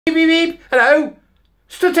Beep, beep, beep. Hello?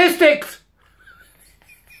 Statistics!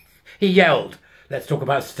 He yelled. Let's talk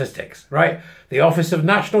about statistics, right? The Office of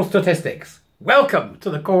National Statistics. Welcome to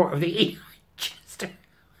the court of the EDI Chester.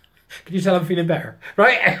 Can you tell I'm feeling better?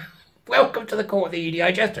 Right? Welcome to the court of the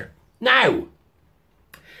EDI Chester. Now,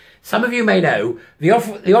 some of you may know the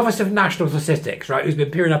Office of National Statistics, right, who's been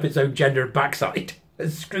peering up its own gender backside,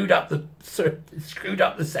 has screwed up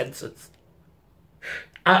the census.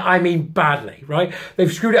 I mean badly, right?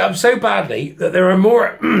 They've screwed it up so badly that there are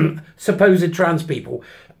more supposed trans people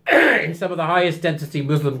in some of the highest density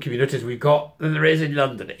Muslim communities we've got than there is in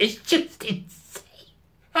London. It's just insane.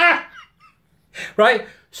 Right?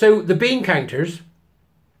 So the bean counters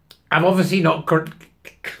have obviously not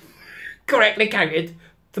correctly counted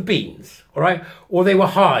the beans, all right? Or they were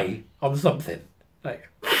high on something. Like,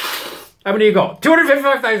 how many you got?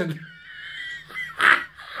 255,000.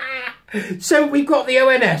 So we've got the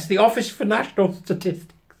ONS, the Office for National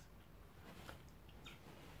Statistics,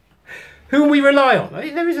 whom we rely on. I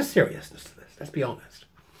mean, there is a seriousness to this, let's be honest.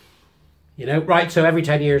 You know, right, so every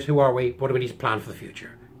 10 years, who are we? What do we need to plan for the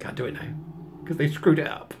future? Can't do it now, because they screwed it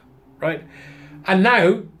up, right? And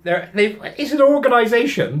now, it's an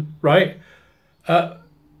organisation, right,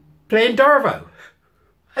 playing Darvo.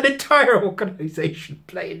 An entire organisation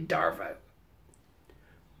playing Darvo.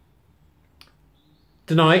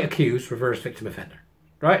 Deny, accuse, reverse victim offender.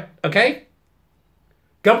 Right? Okay?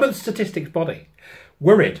 Government statistics body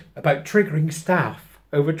worried about triggering staff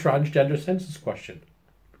over transgender census question.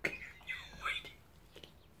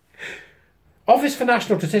 Office for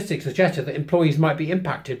National Statistics suggested that employees might be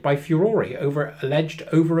impacted by furore over alleged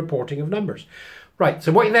over-reporting of numbers. Right,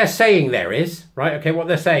 so what they're saying there is, right, okay, what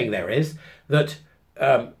they're saying there is that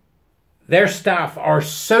their staff are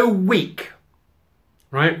so weak,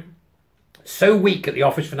 right, so weak at the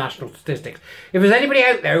Office for National Statistics. If there's anybody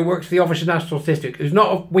out there who works for the Office for National Statistics who's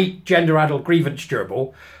not a weak gender-addled grievance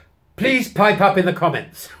gerbil, please pipe up in the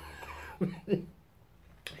comments.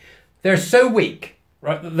 They're so weak,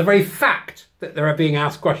 right, that the very fact that they are being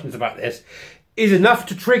asked questions about this is enough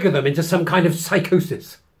to trigger them into some kind of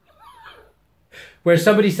psychosis. Where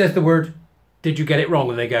somebody says the word, "Did you get it wrong?"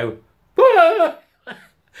 and they go, "Wah!"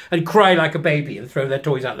 and cry like a baby and throw their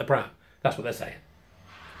toys out the pram. That's what they're saying.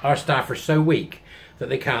 Our staff are so weak that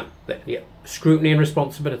they can't. Scrutiny and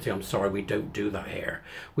responsibility. I'm sorry, we don't do that here.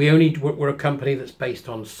 We're a company that's based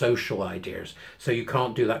on social ideas, so you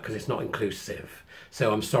can't do that because it's not inclusive.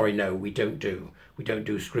 So I'm sorry, no, we don't do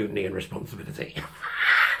scrutiny and responsibility.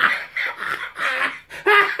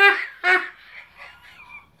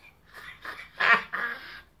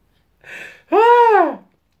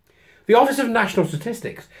 The Office of National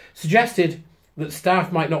Statistics suggested that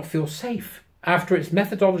staff might not feel safe after its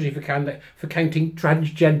methodology for counting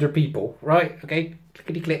transgender people, right? Okay,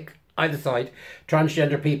 clickety-click, either side,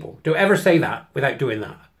 transgender people. Don't ever say that without doing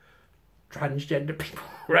that. Transgender people,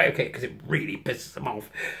 right? Okay, because it really pisses them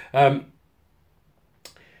off.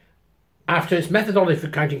 After its methodology for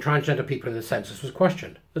counting transgender people in the census was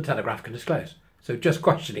questioned, the Telegraph can disclose. So just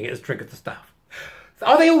questioning it has triggered the staff.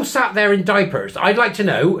 Are they all sat there in diapers? I'd like to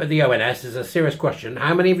know, at the ONS, is a serious question,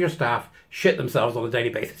 how many of your staff shit themselves on a daily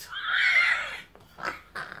basis?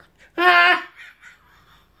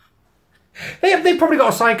 They've probably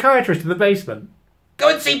got a psychiatrist in the basement. Go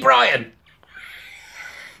and see Brian.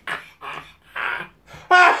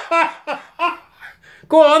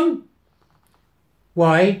 Go on.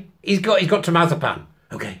 Why? He's got temazepam.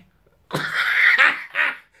 Okay.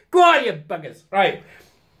 Go on, you buggers. Right.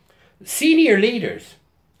 Senior leaders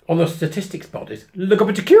on the statistics bodies look up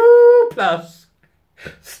into Q plus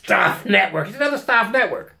staff network. It's another staff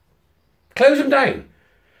network. Close them down.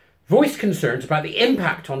 Voiced concerns about the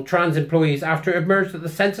impact on trans employees after it emerged that the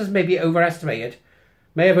census may have overestimated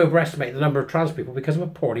the number of trans people because of a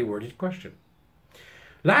poorly worded question.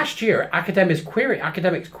 Last year, academics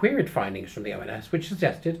queried findings from the ONS, which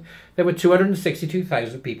suggested there were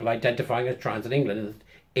 262,000 people identifying as trans in England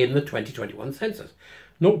in the 2021 census.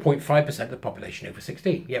 0.5% of the population over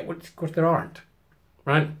 16. Yeah, well, of course there aren't,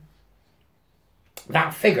 right?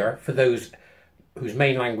 That figure, for those whose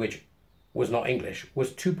main language was not English,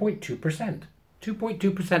 was 2.2%.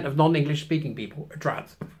 2.2% of non-English speaking people are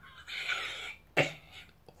trans.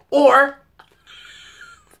 Or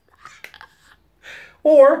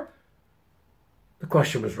the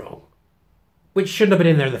question was wrong, which shouldn't have been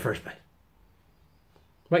in there in the first place.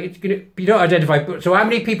 Right, you don't identify. So how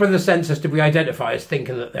many people in the census did we identify as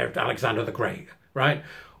thinking that they're Alexander the Great, right?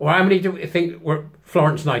 Or how many do we think were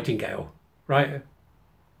Florence Nightingale, right?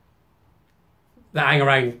 That hang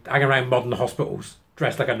around modern hospitals,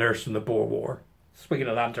 dressed like a nurse from the Boer War, swinging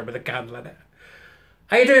a lantern with a candle in it.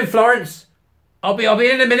 How you doing, Florence? I'll be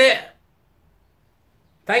in a minute.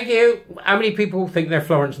 Thank you. How many people think they're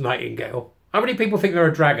Florence Nightingale? How many people think they're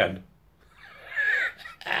a dragon?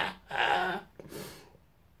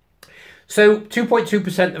 So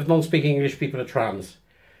 2.2% of non-speaking English people are trans.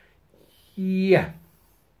 Yeah.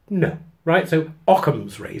 No. Right? So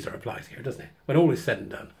Occam's razor applies here, doesn't it? When all is said and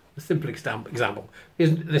done. The simple example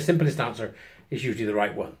is the simplest answer is usually the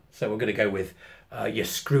right one. So we're going to go with you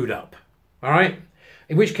screwed up. All right?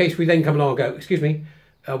 In which case we then come along and go, excuse me,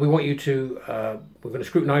 we want you to, we're going to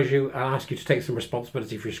scrutinise you and ask you to take some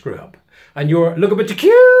responsibility for your screw up. And your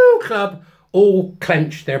LGBTQ club all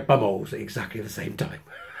clench their bumholes at exactly the same time.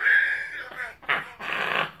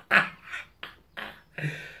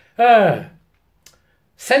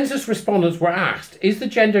 Census respondents were asked, is the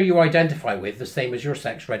gender you identify with the same as your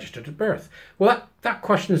sex registered at birth? Well, that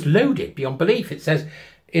question is loaded beyond belief. It says,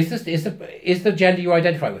 is the gender you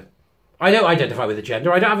identify with? I don't identify with a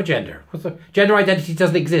gender. I don't have a gender. Gender identity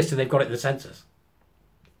doesn't exist and they've got it in the census.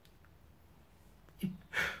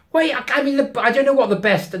 Wait, I mean, I don't know what the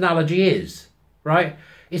best analogy is, right?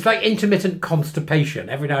 It's like intermittent constipation.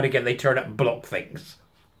 Every now and again they turn up and block things.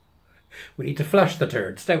 We need to flush the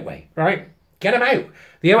turds, don't we? Right? Get them out.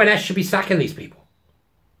 The ONS should be sacking these people.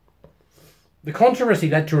 The controversy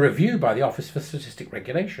led to a review by the Office for Statistic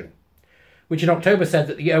Regulation, which in October said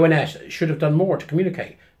that the ONS should have done more to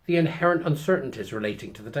communicate the inherent uncertainties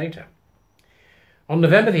relating to the data. On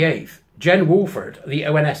November the 8th, Jen Wolford, the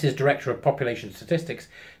ONS's Director of Population Statistics,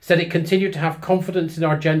 said it continued to have confidence in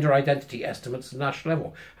our gender identity estimates at the national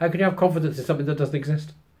level. How can you have confidence in something that doesn't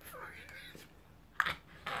exist?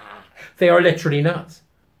 They are literally nuts.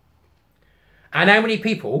 And how many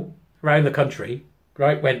people around the country,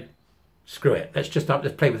 right, went, screw it, let's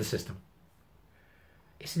play with the system.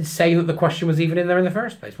 It's insane that the question was even in there in the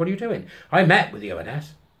first place. What are you doing? I met with the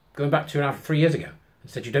ONS, going back 3 years ago, and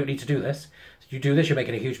said, you don't need to do this. If you do this, you're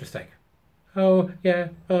making a huge mistake. Oh, yeah,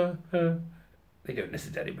 they don't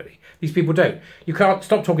listen to anybody. These people don't. You can't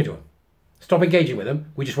stop talking to them. Stop engaging with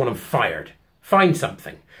them. We just want them fired. Find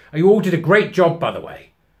something. You all did a great job, by the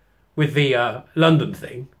way, with the London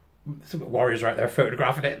thing. Some warriors right there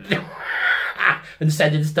photographing it and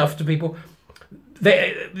sending stuff to people.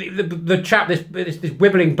 The chap, this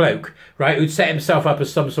wibbling bloke, right, who'd set himself up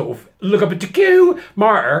as some sort of LGBTQ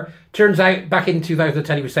martyr, turns out back in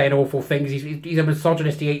 2010 he was saying awful things. He's a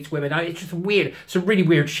misogynist, he hates women. It's just weird, some really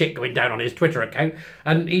weird shit going down on his Twitter account,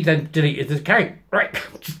 and he then deleted his account, right?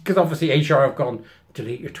 Just because obviously HR have gone,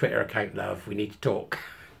 delete your Twitter account, love, we need to talk.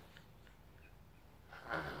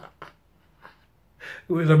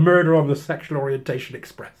 It was a murder on the Sexual Orientation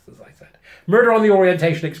Express, as I said. Murder on the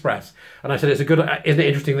Orientation Express. And I said, isn't it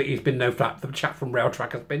interesting that he's been the chap from Rail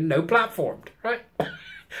Track has been no platformed, right?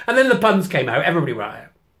 And then the puns came out, everybody went out.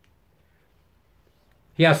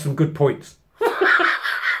 He has some good points.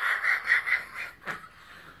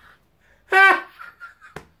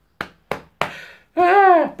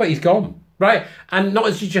 But he's gone. Right, and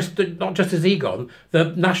not just as he gone, the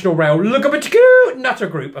National Rail LGBTQ nutter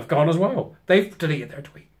group have gone as well. They've deleted their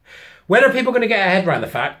tweet. When are people going to get a head around the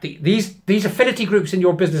fact that these affinity groups in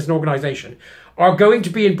your business and organisation are going to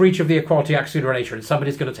be in breach of the Equality Act sooner or later, and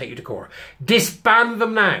somebody's going to take you to court? Disband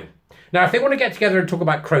them now. Now, if they want to get together and talk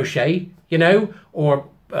about crochet, you know, or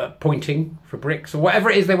pointing for bricks, or whatever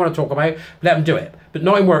it is they want to talk about, let them do it, but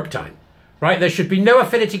not in work time. Right, there should be no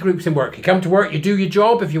affinity groups in work. You come to work, you do your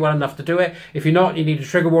job if you're well enough to do it. If you're not, you need a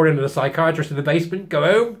trigger warning and a psychiatrist in the basement. Go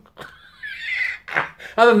home.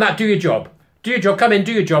 Other than that, do your job. Do your job. Come in,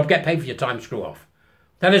 do your job. Get paid for your time. Screw off.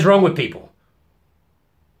 That is wrong with people.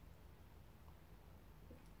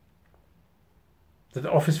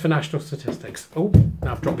 The Office for National Statistics. Oh,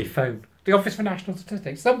 now I've dropped my phone. The Office for National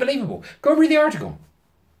Statistics. It's unbelievable. Go and read the article.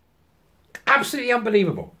 Absolutely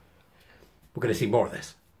unbelievable. We're going to see more of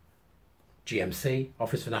this. GMC,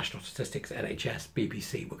 Office for National Statistics, NHS,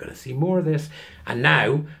 BBC. We're going to see more of this. And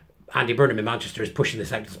now, Andy Burnham in Manchester is pushing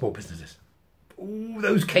this out to small businesses. Ooh,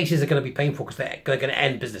 those cases are going to be painful because they're going to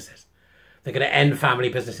end businesses. They're going to end family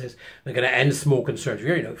businesses. They're going to end small concerns. If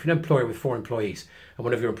you're an employer with 4 employees and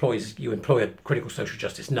one of your employees, you employ a critical social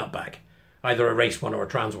justice nutbag, either a race one or a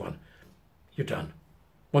trans one, you're done.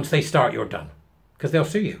 Once they start, you're done. Because they'll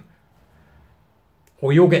sue you.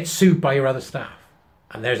 Or you'll get sued by your other staff.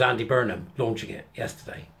 And there's Andy Burnham launching it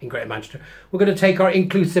yesterday in Greater Manchester. We're going to take our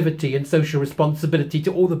inclusivity and social responsibility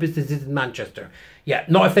to all the businesses in Manchester. Yeah,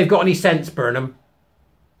 not if they've got any sense, Burnham.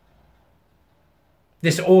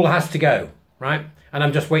 This all has to go, right? And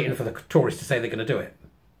I'm just waiting for the Tories to say they're going to do it.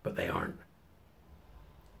 But they aren't.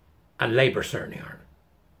 And Labour certainly aren't.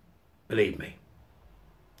 Believe me.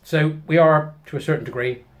 So we are, to a certain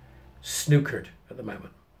degree, snookered at the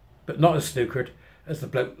moment. but not as snookered as the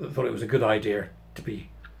bloke that thought it was a good idea to be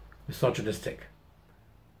misogynistic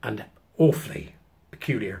and awfully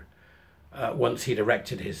peculiar once he'd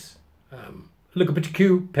erected his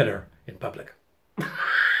LGBTQ pillar in public.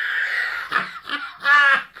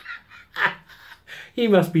 He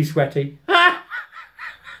must be sweaty.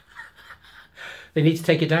 They need to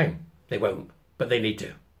take it down. They won't, but they need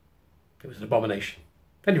to. It was an abomination.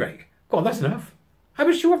 Anyway, go on, that's enough. How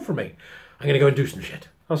much do you want from me? I'm going to go and do some shit.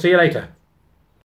 I'll see you later.